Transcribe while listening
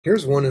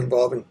Here's one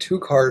involving two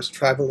cars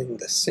traveling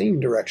the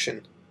same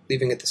direction,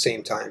 leaving at the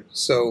same time.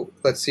 So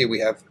let's see, we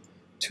have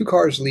two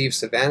cars leave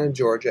Savannah,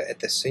 Georgia at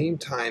the same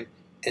time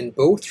and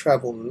both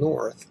travel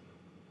north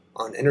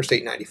on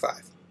Interstate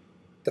 95.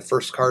 The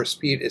first car's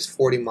speed is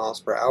 40 miles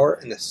per hour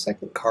and the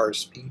second car's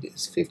speed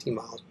is 50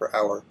 miles per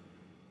hour.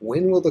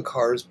 When will the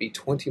cars be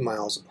 20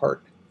 miles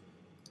apart?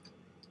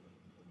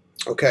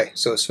 Okay,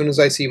 so as soon as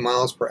I see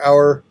miles per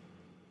hour,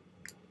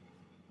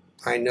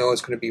 I know it's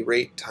going to be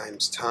rate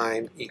times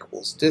time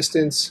equals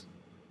distance,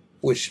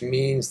 which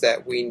means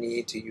that we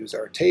need to use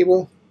our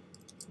table.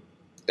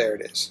 There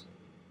it is.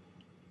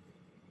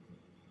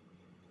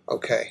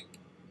 Okay,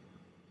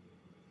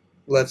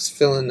 let's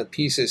fill in the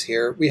pieces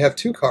here. We have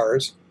two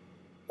cars,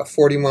 a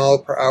 40 mile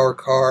per hour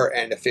car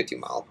and a 50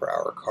 mile per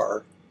hour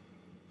car.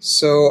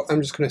 So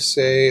I'm just going to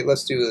say,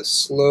 let's do the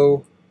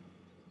slow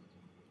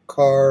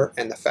car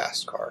and the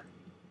fast car.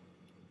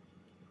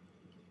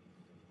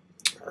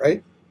 All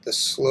right. The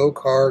slow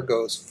car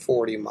goes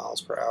 40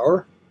 miles per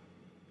hour.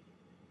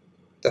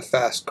 The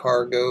fast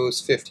car goes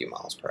 50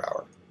 miles per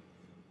hour.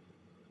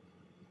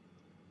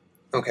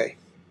 Okay,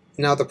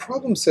 now the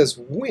problem says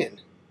when.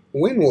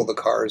 When will the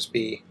cars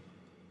be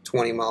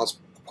 20 miles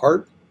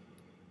apart?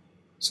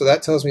 So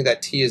that tells me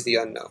that t is the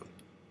unknown.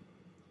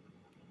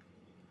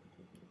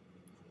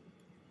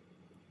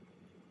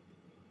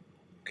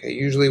 Okay,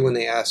 usually when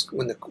they ask,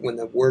 when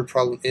the word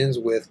problem ends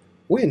with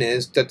when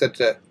is da da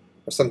da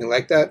or something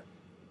like that,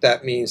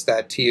 that means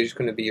that t is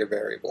going to be your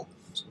variable.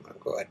 So I'm going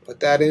to go ahead and put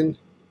that in,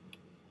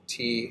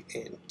 t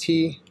and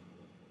t.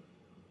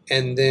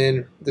 And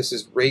then this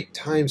is rate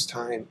times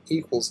time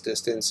equals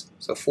distance.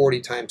 So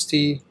 40 times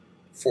t,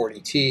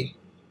 40t,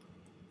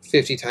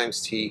 50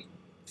 times t,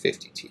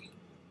 50t.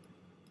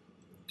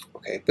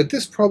 Okay, but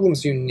this problem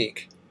is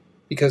unique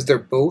because they're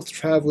both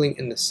traveling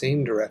in the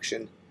same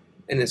direction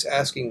and it's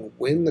asking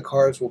when the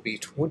cars will be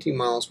 20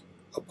 miles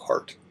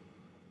apart.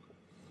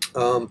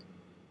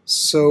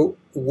 So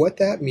what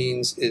that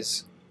means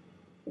is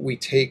we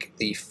take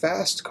the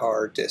fast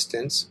car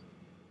distance,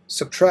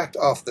 subtract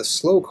off the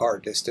slow car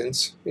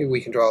distance. Maybe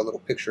we can draw a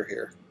little picture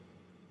here.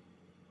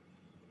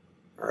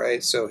 All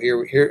right, so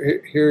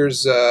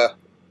here's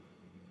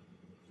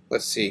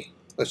let's see.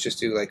 Let's just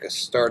do like a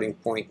starting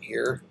point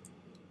here.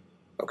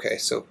 Okay,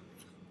 so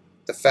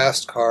the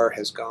fast car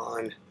has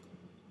gone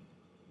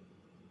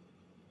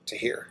to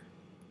here.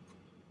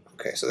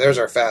 Okay, so there's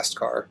our fast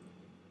car.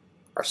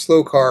 Our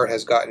slow car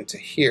has gotten to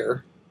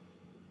here,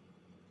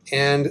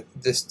 and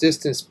this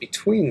distance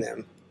between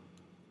them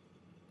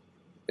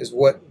is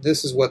what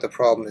the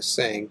problem is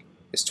saying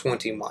is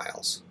 20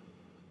 miles.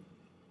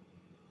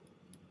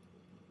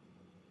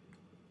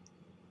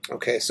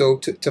 Okay, so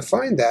to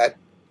find that,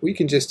 we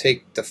can just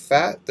take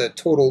the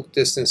total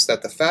distance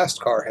that the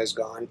fast car has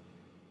gone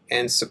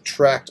and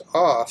subtract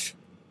off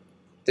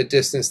the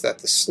distance that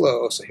the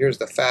slow. So here's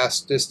the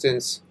fast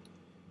distance,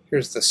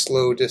 here's the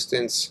slow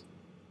distance.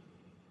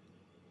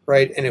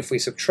 Right, and if we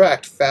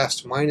subtract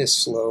fast minus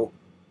slow,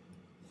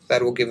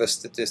 that will give us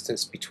the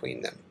distance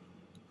between them.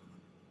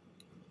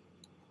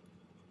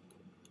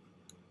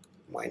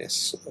 Minus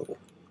slow.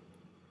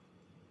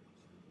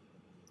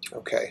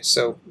 Okay,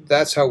 so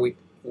that's how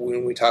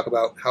when we talk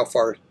about how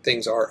far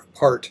things are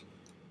apart,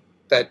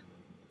 that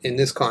in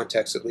this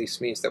context at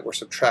least means that we're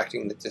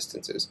subtracting the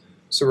distances.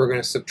 So we're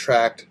going to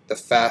subtract the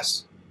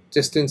fast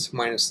distance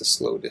minus the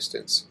slow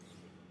distance.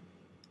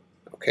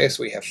 Okay,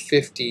 so we have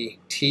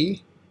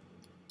 50t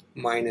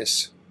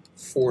minus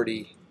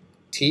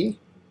 40t,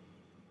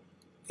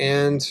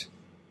 and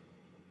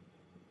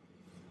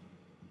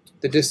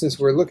the distance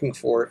we're looking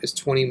for is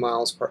 20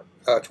 miles.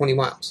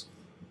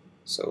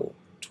 So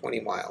 20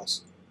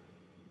 miles.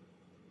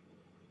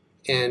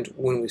 And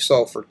when we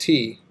solve for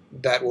t,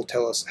 that will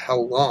tell us how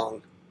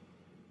long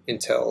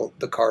until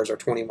the cars are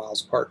 20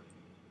 miles apart.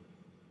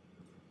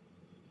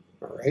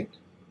 All right,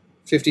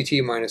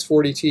 50t minus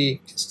 40t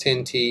is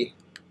 10t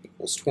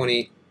equals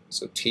 20,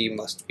 so t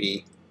must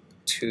be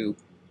 2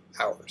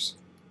 hours.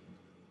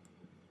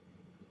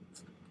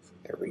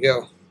 There we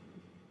go.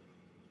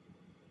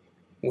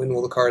 When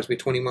will the cars be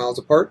 20 miles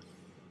apart?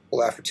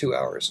 Well, after 2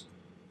 hours.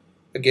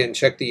 Again,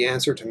 check the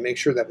answer to make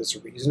sure that it's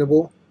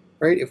reasonable,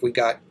 right? If we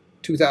got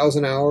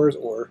 2,000 hours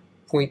or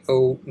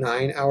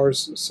 0.09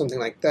 hours, something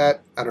like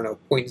that, I don't know,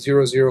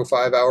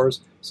 0.005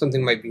 hours,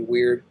 something might be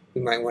weird.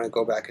 We might want to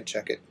go back and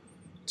check it.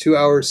 2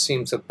 hours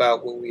seems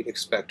about what we'd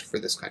expect for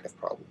this kind of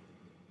problem.